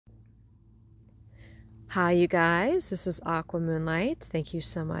Hi you guys, this is Aqua Moonlight. Thank you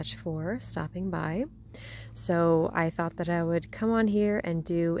so much for stopping by. So I thought that I would come on here and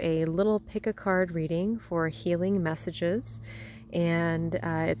do a little pick a card reading for healing messages. And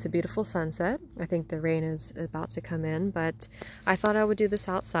it's a beautiful sunset. I think the rain is about to come in, but I thought I would do this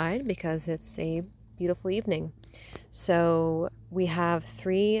outside because it's a beautiful evening. So we have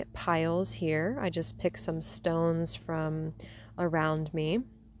 3 piles here. I just picked some stones from around me.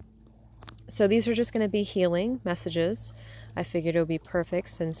 So these are just going to be healing messages. I figured it would be perfect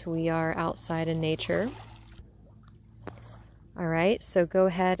since we are outside in nature. All right, so go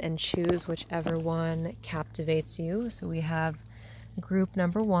ahead and choose whichever one captivates you. So we have group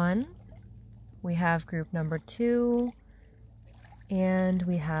number 1, we have group number 2, and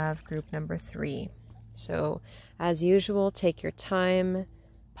we have group number 3. So as usual, take your time,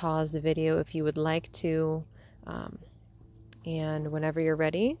 pause the video if you would like to, and whenever you're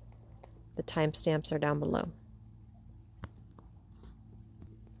ready, the timestamps are down below.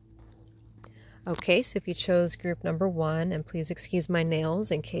 Okay, so if you chose group number 1, and please excuse my nails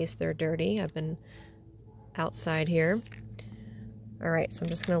in case they're dirty. I've been outside here. All right, so I'm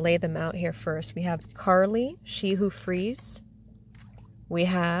just going to lay them out here first. We have Carly, she who frees. We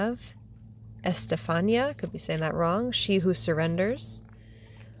have Estefania, could be saying that wrong, she who surrenders.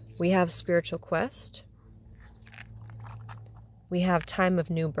 We have Spiritual Quest. We have Time of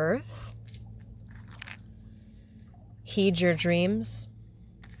New Birth. Heed Your Dreams,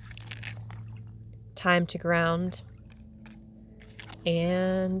 Time to Ground,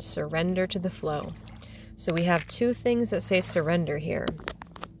 and Surrender to the Flow. So we have 2 things that say surrender here.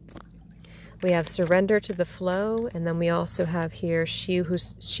 We have surrender to the flow, and then we also have here she who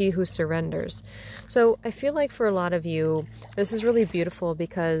surrenders. So I feel like for a lot of you, this is really beautiful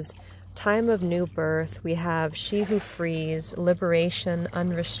because Time of New Birth, we have she who frees, liberation,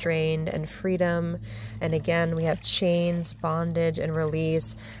 unrestrained, and freedom. And again, we have chains, bondage, and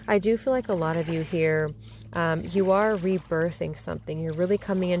release. I do feel like a lot of you here, you are rebirthing something. You're really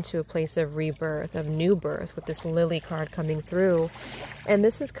coming into a place of rebirth, of new birth, with this Lily card coming through. And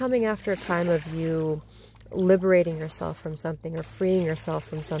this is coming after a time of you liberating yourself from something or freeing yourself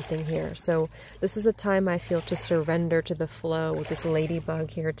from something here. So this is a time I feel to surrender to the flow with this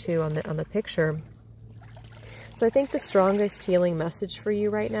ladybug here too on the picture. So I think the strongest healing message for you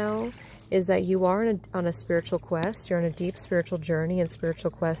right now is that you are on a spiritual quest. You're on a deep spiritual journey and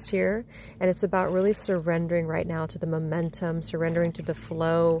spiritual quest here. And it's about really surrendering right now to the momentum, surrendering to the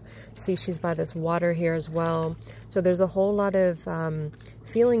flow. See, she's by this water here as well. So there's a whole lot of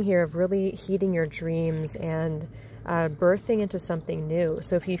feeling here of really heeding your dreams and birthing into something new.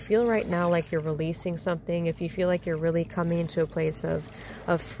 So if you feel right now like you're releasing something, if you feel like you're really coming into a place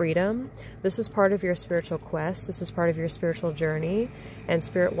of freedom, this is part of your spiritual quest. This is part of your spiritual journey, and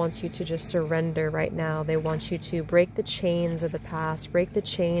Spirit wants you to just surrender right now. They want you to break the chains of the past, break the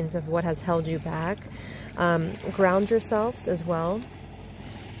chains of what has held you back, ground yourselves as well.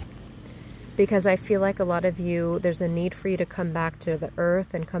 Because I feel like a lot of you, there's a need for you to come back to the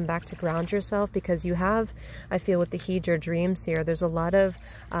earth and come back to ground yourself, because you have, I feel with the Heed Your Dreams here, there's a lot of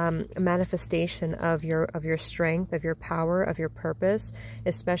manifestation of your strength, of your power, of your purpose,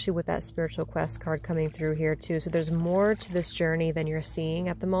 especially with that Spiritual Quest card coming through here too. So there's more to this journey than you're seeing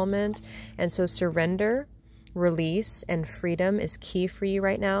at the moment. And so surrender, release, and freedom is key for you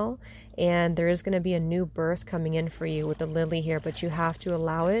right now. And there is going to be a new birth coming in for you with the lily here, but you have to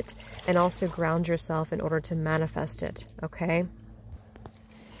allow it and also ground yourself in order to manifest it, okay?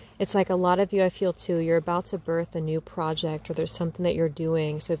 It's like a lot of you, I feel too, you're about to birth a new project, or there's something that you're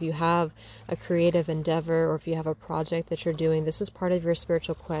doing. So if you have a creative endeavor, or if you have a project that you're doing, this is part of your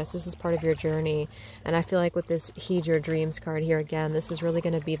spiritual quest. This is part of your journey. And I feel like with this Heed Your Dreams card here, again, this is really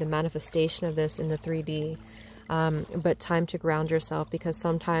going to be the manifestation of this in the 3D. But time to ground yourself, because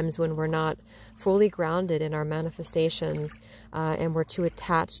sometimes when we're not fully grounded in our manifestations and we're too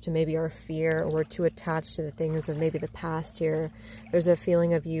attached to maybe our fear, or we're too attached to the things of maybe the past here, there's a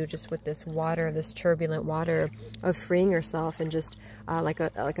feeling of you just with this water, this turbulent water, of freeing yourself and just like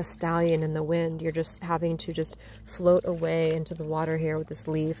a stallion in the wind. You're just having to just float away into the water here with this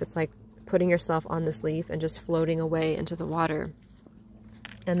leaf. It's like putting yourself on this leaf and just floating away into the water.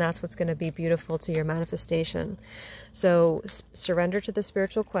 And that's what's going to be beautiful to your manifestation. So surrender to the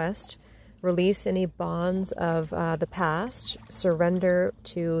spiritual quest, release any bonds of the past, surrender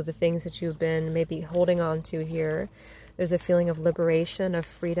to the things that you've been maybe holding on to here. There's a feeling of liberation, of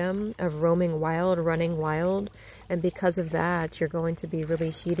freedom, of roaming wild, running wild. And because of that, you're going to be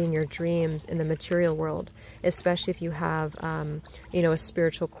really heeding your dreams in the material world, especially if you have, you know, a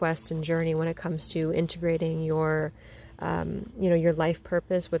spiritual quest and journey when it comes to integrating your you know, your life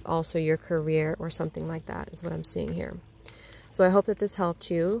purpose with also your career or something like that is what I'm seeing here. So I hope that this helped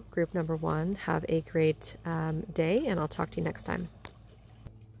you, group number 1. Have a great day, and I'll talk to you next time.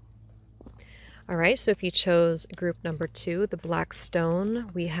 All right, so if you chose group number 2, the black stone,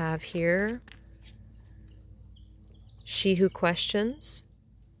 we have here she who questions,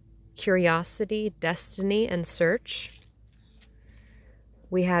 curiosity, destiny, and search.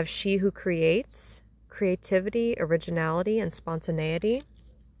 We have she who creates, creativity, originality, and spontaneity.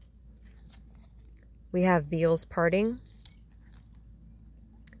 We have veils parting,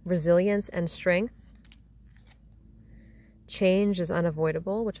 resilience and strength. Change is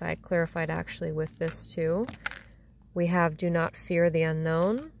unavoidable, which I clarified actually with this too. We have do not fear the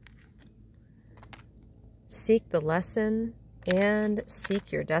unknown, seek the lesson, and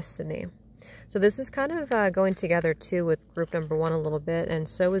seek your destiny. So this is kind of going together too with group number 1 a little bit, and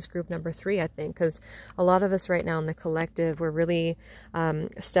so is group number 3, I think, because a lot of us right now in the collective, we're really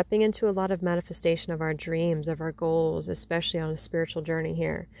stepping into a lot of manifestation of our dreams, of our goals, especially on a spiritual journey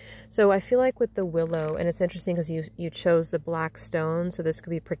here. So I feel like with the willow, and it's interesting because you chose the black stone, so this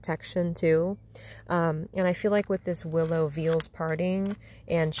could be protection too. And I feel like with this willow, veils parting,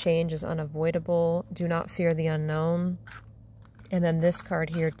 and change is unavoidable, do not fear the unknown. And then this card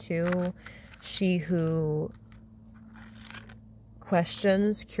here too, she who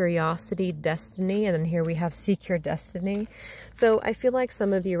questions, curiosity, destiny, and then here we have seek your destiny. So I feel like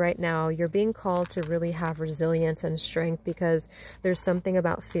some of you right now, you're being called to really have resilience and strength, because there's something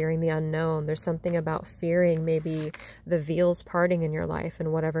about fearing the unknown. There's something about fearing maybe the veils parting in your life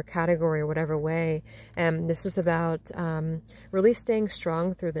in whatever category or whatever way. And this is about really staying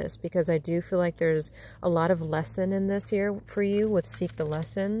strong through this, because I do feel like there's a lot of lesson in this here for you with seek the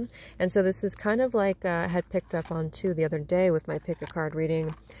lesson. And so this is kind of like I had picked up on too the other day with my pick a card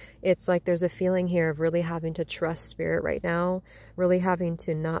reading. It's like there's a feeling here of really having to trust spirit right now, really having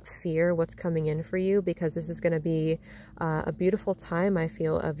to not fear what's coming in for you, because this is going to be a beautiful time, I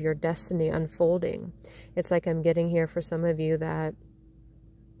feel, of your destiny unfolding. It's like I'm getting here for some of you that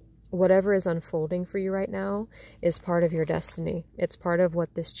whatever is unfolding for you right now is part of your destiny. It's part of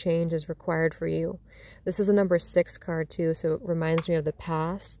what this change is required for you. This is a number 6 card too, so it reminds me of the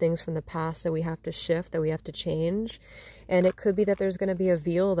past, things from the past that we have to shift, that we have to change. And it could be that there's going to be a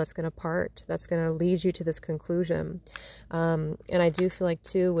veil that's going to part, that's going to lead you to this conclusion. And I do feel like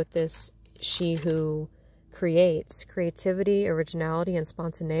too with this she who creates, creativity, originality, and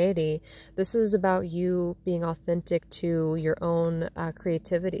spontaneity, this is about you being authentic to your own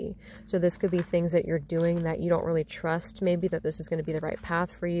creativity. So this could be things that you're doing that you don't really trust, maybe that this is going to be the right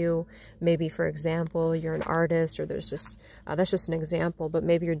path for you. Maybe, for example, you're an artist, or there's just that's just an example, but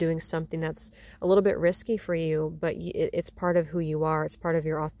maybe you're doing something that's a little bit risky for you, but it's part of who you are. It's part of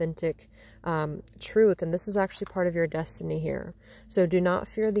your authentic truth, and this is actually part of your destiny here. So do not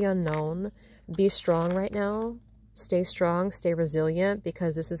fear the unknown. Be strong right now. Stay strong, stay resilient,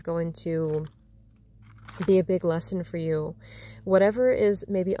 because this is going to be a big lesson for you. Whatever is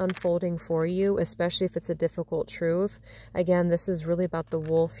maybe unfolding for you, especially if it's a difficult truth. Again, this is really about the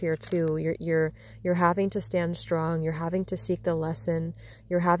wolf here too. You're having to stand strong. You're having to seek the lesson.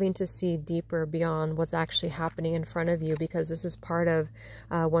 You're having to see deeper beyond what's actually happening in front of you, because this is part of,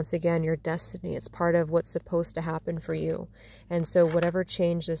 once again, your destiny. It's part of what's supposed to happen for you. And so whatever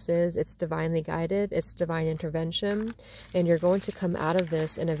change this is, it's divinely guided. It's divine intervention. And you're going to come out of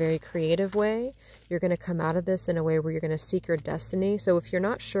this in a very creative way. You're going to come out of this in a way where you're going to seek your destiny. So if you're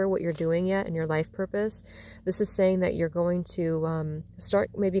not sure what you're doing yet in your life purpose, this is saying that you're going to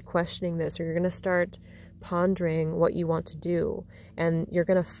start maybe questioning this, or you're going to start pondering what you want to do, and you're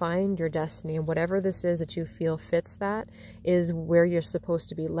going to find your destiny, and whatever this is that you feel fits that is where you're supposed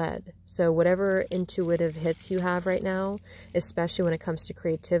to be led. So whatever intuitive hits you have right now, especially when it comes to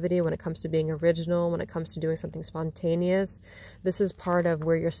creativity, when it comes to being original, when it comes to doing something spontaneous, this is part of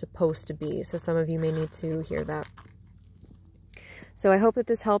where you're supposed to be. So some of you may need to hear that. So I hope that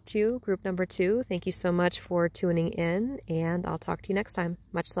this helped you, group number 2. Thank you so much for tuning in, and I'll talk to you next time.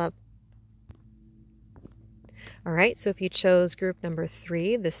 Much love. All right, so if you chose group number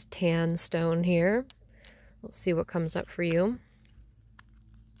 3, this tan stone here, let's see what comes up for you.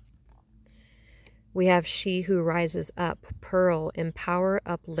 We have she who rises up, pearl, empower,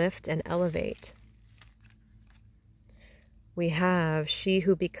 uplift, and elevate. We have she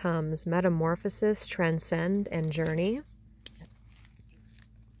who becomes, metamorphosis, transcend, and journey.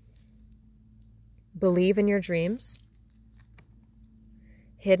 Believe in your dreams.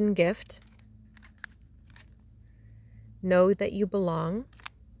 Hidden gift. Know that you belong.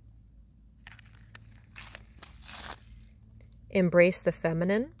 Embrace the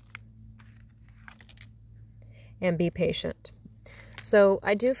feminine. and be patient. So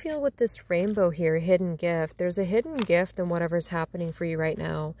I do feel with this rainbow here, hidden gift, there's a hidden gift in whatever's happening for you right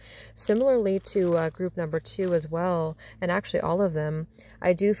now. Similarly to group number 2 as well, and actually all of them,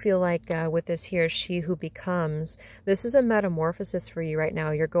 I do feel like with this here, she who becomes, this is a metamorphosis for you right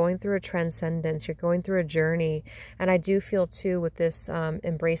now. You're going through a transcendence, you're going through a journey, and I do feel too with this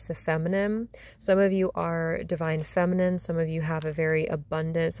embrace the feminine. Some of you are divine feminine, some of you have a very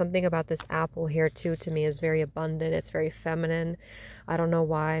abundant, something about this apple here too to me is very abundant, it's very feminine. I don't know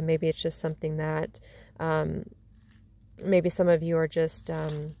why. Maybe it's just something that, maybe some of you are just,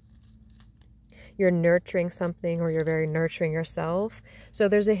 you're nurturing something, or you're very nurturing yourself. So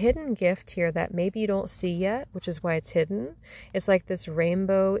there's a hidden gift here that maybe you don't see yet, which is why it's hidden. It's like this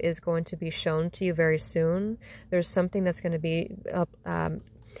rainbow is going to be shown to you very soon. There's something that's going to be up,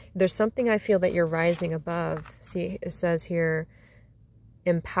 there's something I feel that you're rising above. See, it says here,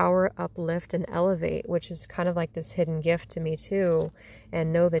 empower, uplift, and elevate, which is kind of like this hidden gift to me too,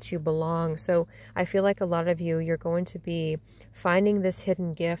 and know that you belong. So I feel like a lot of you, you're going to be finding this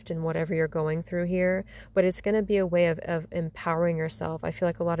hidden gift in whatever you're going through here, but it's going to be a way of empowering yourself. I feel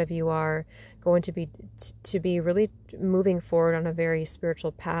like a lot of you are going to be really moving forward on a very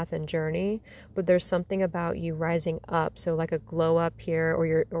spiritual path and journey, but there's something about you rising up, so like a glow up here, or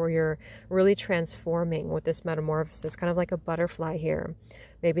you're really transforming with this metamorphosis, kind of like a butterfly here.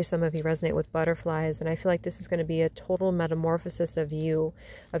 Maybe some of you resonate with butterflies, and I feel like this is going to be a total metamorphosis of you,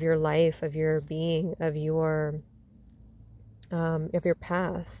 of your life, of your being, of your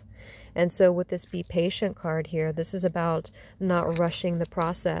path. And so with this be patient card here, this is about not rushing the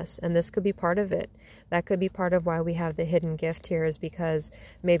process, and this could be part of it. That could be part of why we have the hidden gift here, is because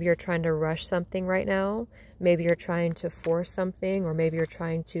maybe you're trying to rush something right now. Maybe you're trying to force something, or maybe you're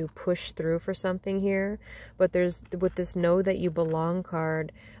trying to push through for something here. But there's, with this know that you belong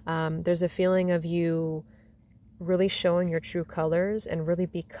card, there's a feeling of you really showing your true colors and really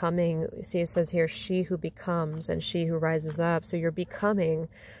becoming. See, it says here, she who becomes and she who rises up. So you're becoming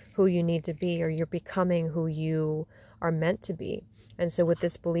who you need to be, or you're becoming who you are meant to be. And so with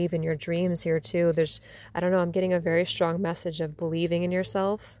this believe in your dreams here too, there's, I don't know, I'm getting a very strong message of believing in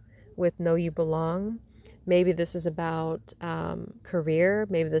yourself with know you belong. Maybe this is about career.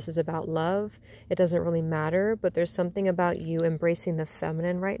 Maybe this is about love. It doesn't really matter, but there's something about you embracing the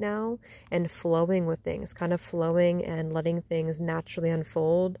feminine right now and flowing with things, kind of flowing and letting things naturally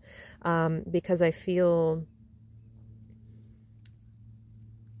unfold, because I feel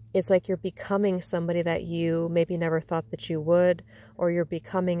it's like you're becoming somebody that you maybe never thought that you would, or you're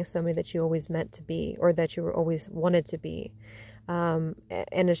becoming somebody that you always meant to be, or that you always wanted to be. And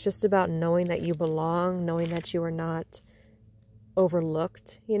it's just about knowing that you belong, knowing that you are not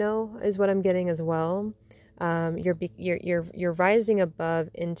overlooked, you know, is what I'm getting as well. You're rising above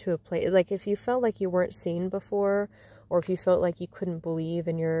into a place, like if you felt like you weren't seen before, or if you felt like you couldn't believe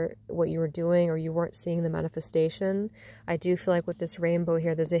in what you were doing, or you weren't seeing the manifestation, I do feel like with this rainbow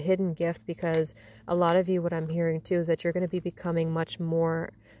here, there's a hidden gift, because a lot of you, what I'm hearing too, is that you're going to be becoming much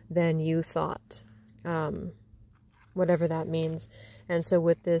more than you thought, whatever that means. And so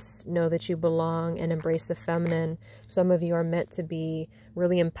with this, know that you belong and embrace the feminine. Some of you are meant to be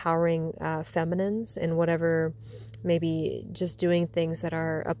really empowering feminines in whatever, maybe just doing things that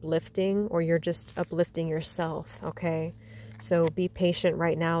are uplifting, or you're just uplifting yourself, okay? So be patient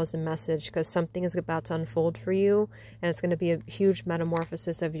right now is a message, because something is about to unfold for you, and it's going to be a huge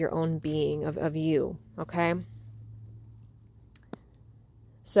metamorphosis of your own being, of you, okay?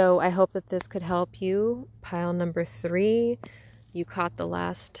 So I hope that this could help you. Pile number 3, you caught the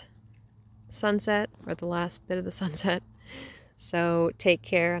last sunset, or the last bit of the sunset. So take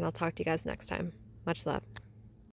care, and I'll talk to you guys next time. Much love.